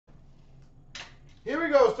Here we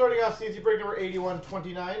go. Starting off CNC break number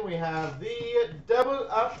 8129, we have the double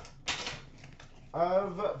up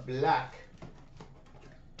of black.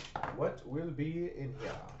 What will be in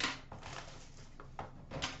here?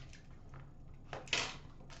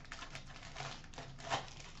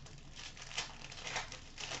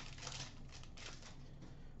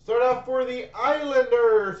 Start off for the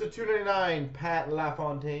Islanders to 299, Pat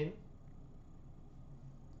LaFontaine.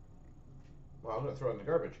 Well, I'm going to throw it in the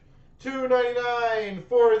garbage. 299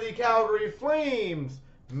 for the Calgary Flames,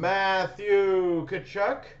 Matthew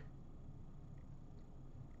Tkachuk.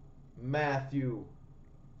 Matthew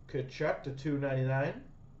Tkachuk to 299.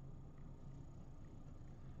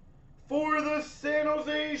 For the San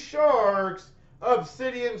Jose Sharks,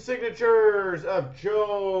 Obsidian Signatures of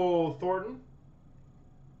Joe Thornton.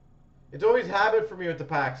 It's always habit for me with the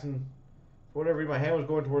packs, and for whatever reason, my hand was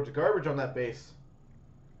going towards the garbage on that base.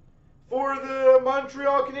 For the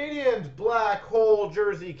Montreal Canadiens, Black Hole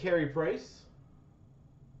Jersey, Carey Price.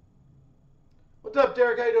 What's up,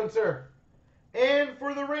 Derek? How you doing, sir? And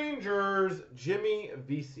for the Rangers, Jimmy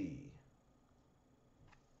VC.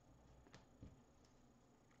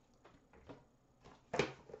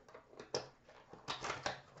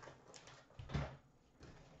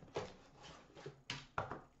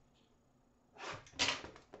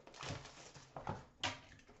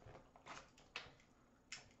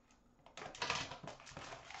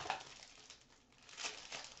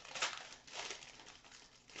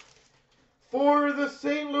 For the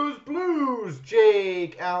St. Louis Blues,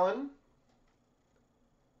 Jake Allen.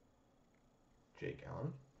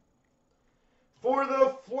 For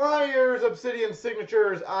the Flyers, Obsidian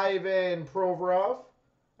Signatures, Ivan Provorov.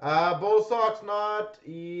 Both socks, not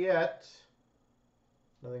yet.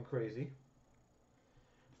 Nothing crazy.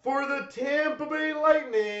 For the Tampa Bay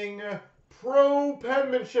Lightning, Pro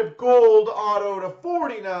Penmanship Gold Auto to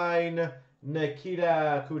 49,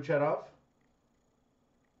 Nikita Kucherov.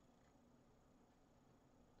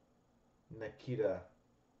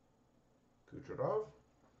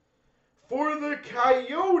 For the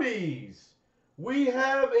Coyotes, we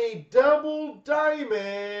have a double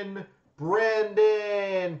diamond,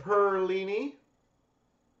 Brandon Perlini.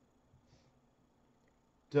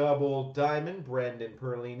 Double diamond, Brandon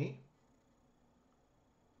Perlini.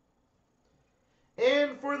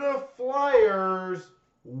 And for the Flyers,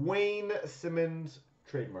 Wayne Simmons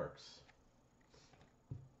trademarks.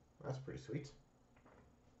 That's pretty sweet.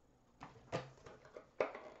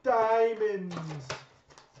 Diamonds.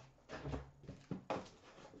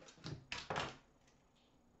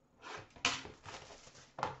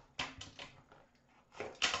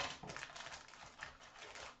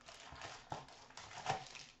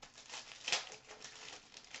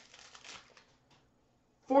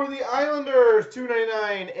 For the Islanders,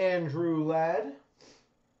 299, Andrew Ladd.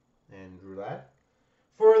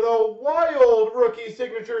 For the Wild rookie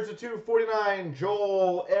signatures to 249,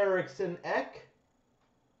 Joel Eriksson Ek.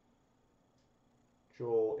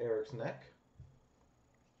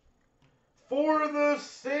 For the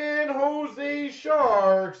San Jose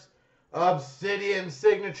Sharks, Obsidian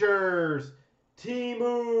Signatures,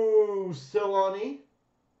 Teemu Selanne.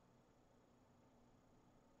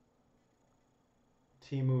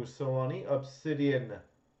 Obsidian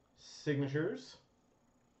Signatures.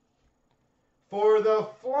 For the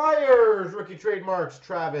Flyers, rookie trademarks,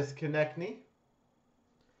 Travis Konecny.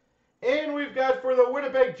 And we've got for the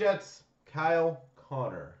Winnipeg Jets, Kyle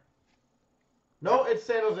Connor. No, it's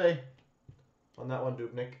San Jose on that one,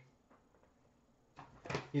 Dubnik.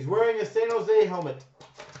 He's wearing a San Jose helmet.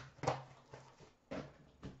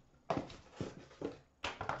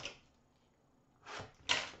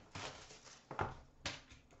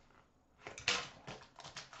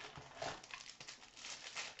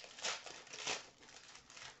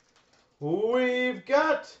 We've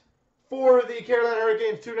got for the Carolina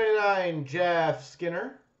Hurricanes, 299, Jeff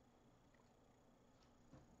Skinner.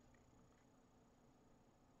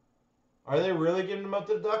 Are they really giving them out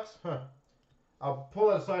to the Ducks? Huh. I'll pull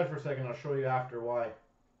that aside for a second. I'll show you after why.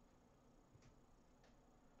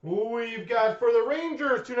 We've got for the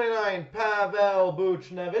Rangers, 299, Pavel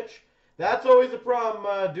Buchnevich. That's always a problem,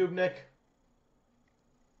 Dubnik.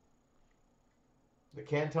 They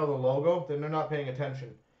can't tell the logo, then they're not paying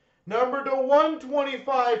attention. Number to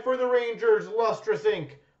 125 for the Rangers, Lustrous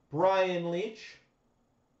Ink, Brian Leetch.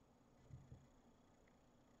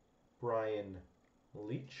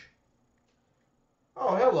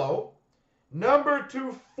 Oh, hello. Number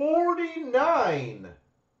 249,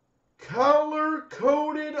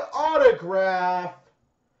 color-coded autograph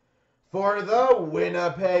for the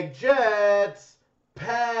Winnipeg Jets,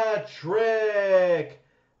 Patrick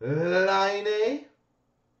Laine.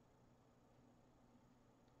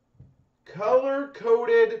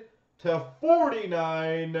 color-coded to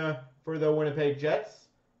 49 for the Winnipeg Jets,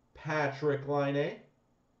 Patrick Laine.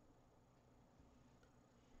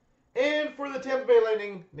 And for the Tampa Bay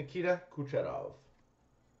Lightning, Nikita Kucherov.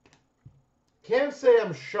 Can't say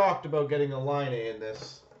I'm shocked about getting a Laine in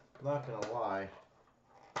this. Not going to lie.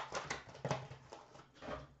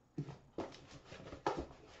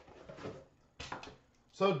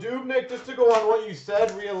 So, Dubnik, just to go on what you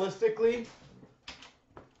said, realistically,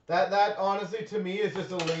 that honestly, to me, is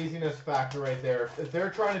just a laziness factor right there. If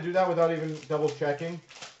they're trying to do that without even double checking,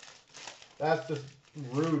 that's just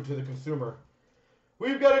rude to the consumer.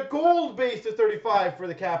 We've got a gold base to 35 for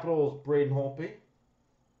the Capitals, Braden Holtby.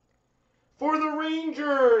 For the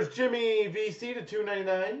Rangers, Jimmy VC to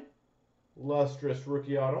 299, lustrous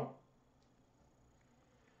rookie auto.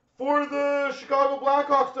 For the Chicago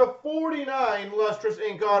Blackhawks to 49, lustrous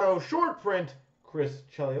ink auto, short print, Chris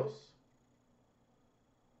Chelios.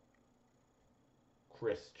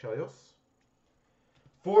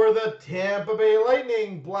 For the Tampa Bay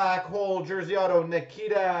Lightning, black hole jersey auto,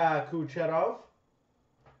 Nikita Kucherov.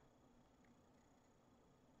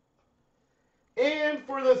 And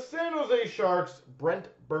for the San Jose Sharks, Brent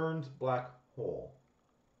Burns, black hole.